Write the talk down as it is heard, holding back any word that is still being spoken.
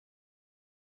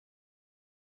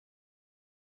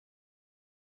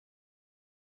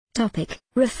Topic: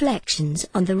 Reflections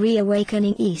on the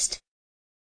Reawakening East.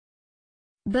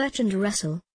 Bertrand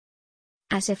Russell.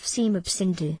 Asif Seemab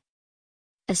Sindhu.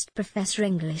 Est Professor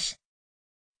English.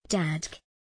 Dadk.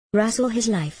 Russell, His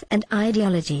Life and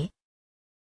Ideology.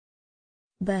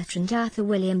 Bertrand Arthur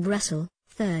William Russell,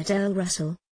 3rd Earl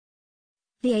Russell.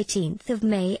 The 18th of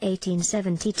May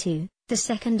 1872, the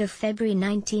 2nd of February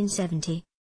 1970.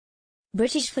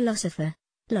 British philosopher,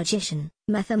 logician,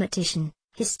 mathematician,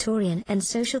 historian and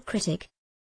social critic.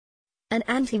 An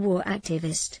anti-war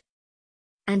activist.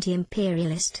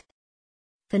 Anti-imperialist.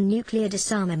 For nuclear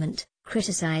disarmament,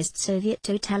 criticized Soviet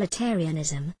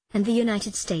totalitarianism, and the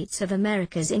United States of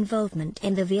America's involvement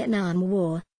in the Vietnam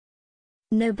War.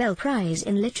 Nobel Prize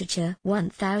in Literature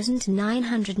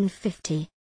 1950.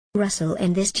 Russell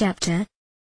in this chapter.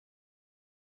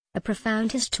 A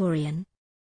profound historian.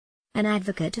 An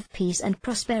advocate of peace and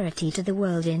prosperity to the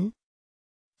world in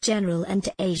general and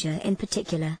to Asia in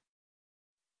particular.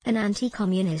 An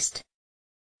anti-communist.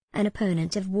 An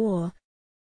opponent of war.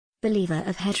 Believer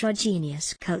of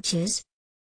heterogeneous cultures.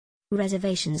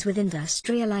 Reservations with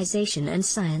industrialization and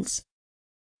science.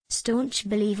 Staunch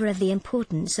believer of the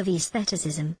importance of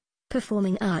aestheticism,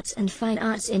 performing arts and fine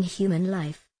arts in human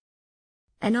life.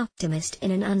 An optimist in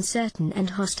an uncertain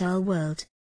and hostile world.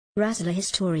 Russell, a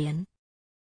historian.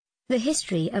 The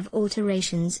history of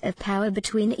alterations of power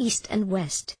between East and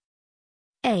West.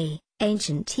 A.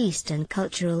 Ancient Eastern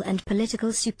cultural and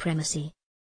political supremacy.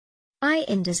 I.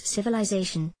 Indus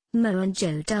civilization,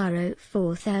 Mohenjo-Daro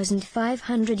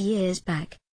 4,500 years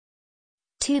back.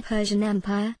 2. Persian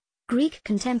Empire, Greek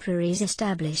contemporaries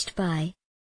established by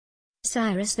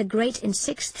Cyrus the Great in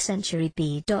 6th century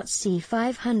B.C.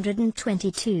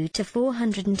 522 to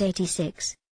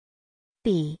 486.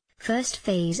 B. First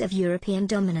phase of European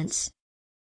dominance.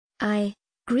 I.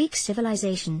 Greek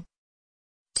civilization.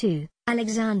 2.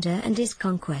 Alexander and his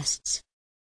conquests.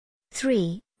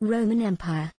 3. Roman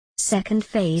Empire, second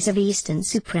phase of Eastern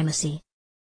supremacy.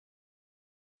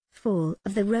 Fall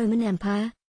of the Roman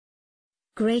Empire.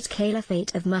 Great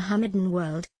Caliphate of Mohammedan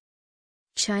world.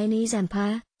 Chinese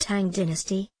Empire, Tang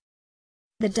Dynasty.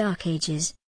 The Dark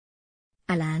Ages.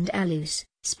 Al-Andalus,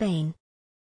 Spain.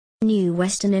 New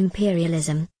Western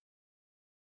imperialism.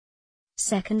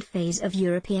 Second phase of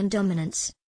European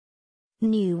dominance.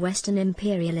 New Western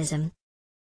imperialism.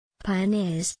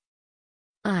 Pioneers.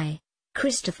 I.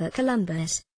 Christopher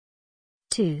Columbus.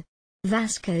 2.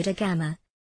 Vasco da Gama.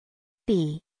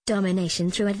 B.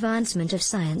 Domination through advancement of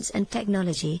science and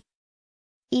technology.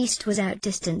 East was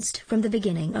outdistanced from the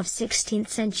beginning of 16th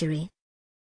century.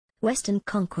 Western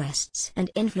conquests and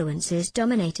influences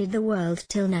dominated the world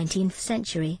till 19th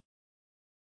century.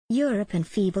 Europe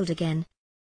enfeebled again.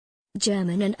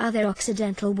 German and other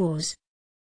Occidental wars.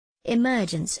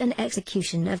 Emergence and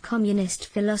execution of communist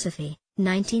philosophy,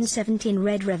 1917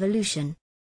 Red Revolution.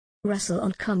 Russell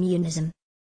on communism.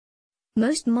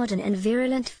 Most modern and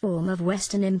virulent form of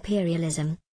Western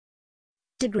imperialism.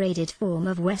 Degraded form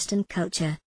of Western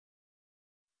culture.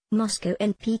 Moscow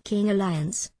and Peking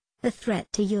alliance, the threat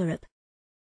to Europe.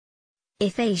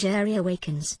 If Asia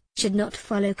reawakens, should not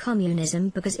follow communism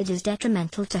because it is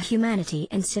detrimental to humanity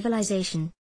and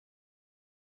civilization.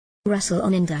 Russell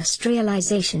on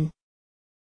industrialization.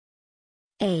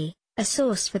 A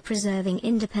source for preserving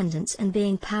independence and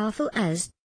being powerful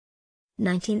as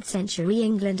 19th century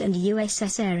England and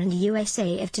USSR and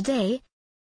USA of today.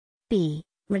 B.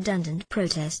 Redundant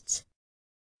protests.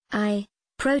 I.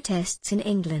 Protests in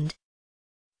England.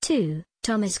 2.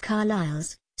 Thomas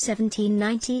Carlyle's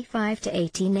 1795 to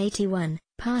 1881,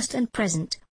 Past and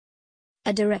Present.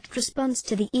 A direct response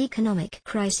to the economic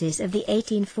crisis of the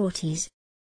 1840s.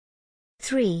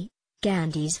 3.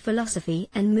 Gandhi's philosophy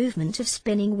and movement of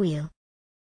spinning wheel.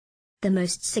 The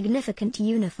most significant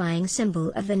unifying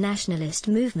symbol of the nationalist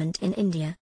movement in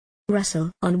India.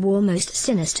 Russell on war most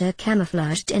sinister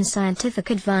camouflaged in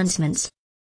scientific advancements.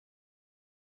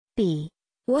 B.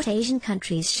 What Asian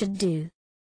countries should do.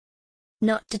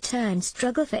 Not to turn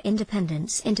struggle for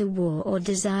independence into war or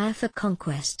desire for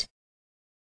conquest.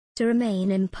 To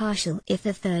remain impartial if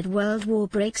the Third World War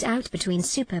breaks out between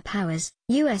superpowers,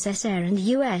 USSR and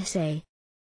USA.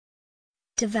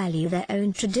 To value their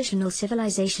own traditional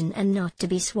civilization and not to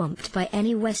be swamped by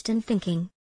any Western thinking.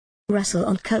 Russell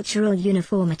on cultural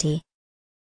uniformity.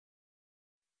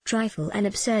 Trifle and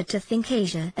absurd to think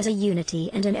Asia as a unity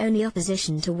and an only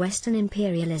opposition to Western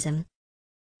imperialism.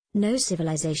 No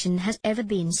civilization has ever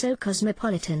been so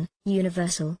cosmopolitan,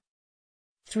 universal.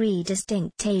 3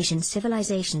 distinct Asian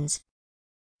civilizations.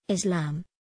 Islam.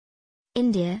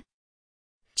 India.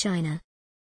 China.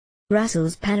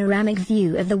 Russell's panoramic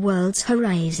view of the world's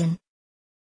horizon.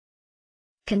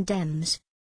 Condemns.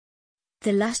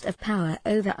 The lust of power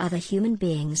over other human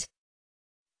beings.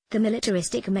 The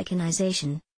militaristic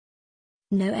mechanization.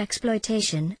 No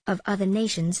exploitation of other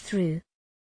nations through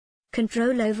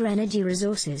control over energy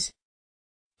resources.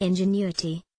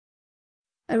 Ingenuity.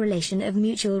 A relation of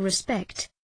mutual respect.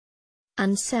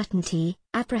 Uncertainty,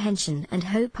 apprehension and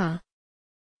hope are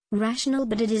rational,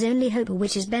 but it is only hope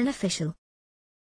which is beneficial.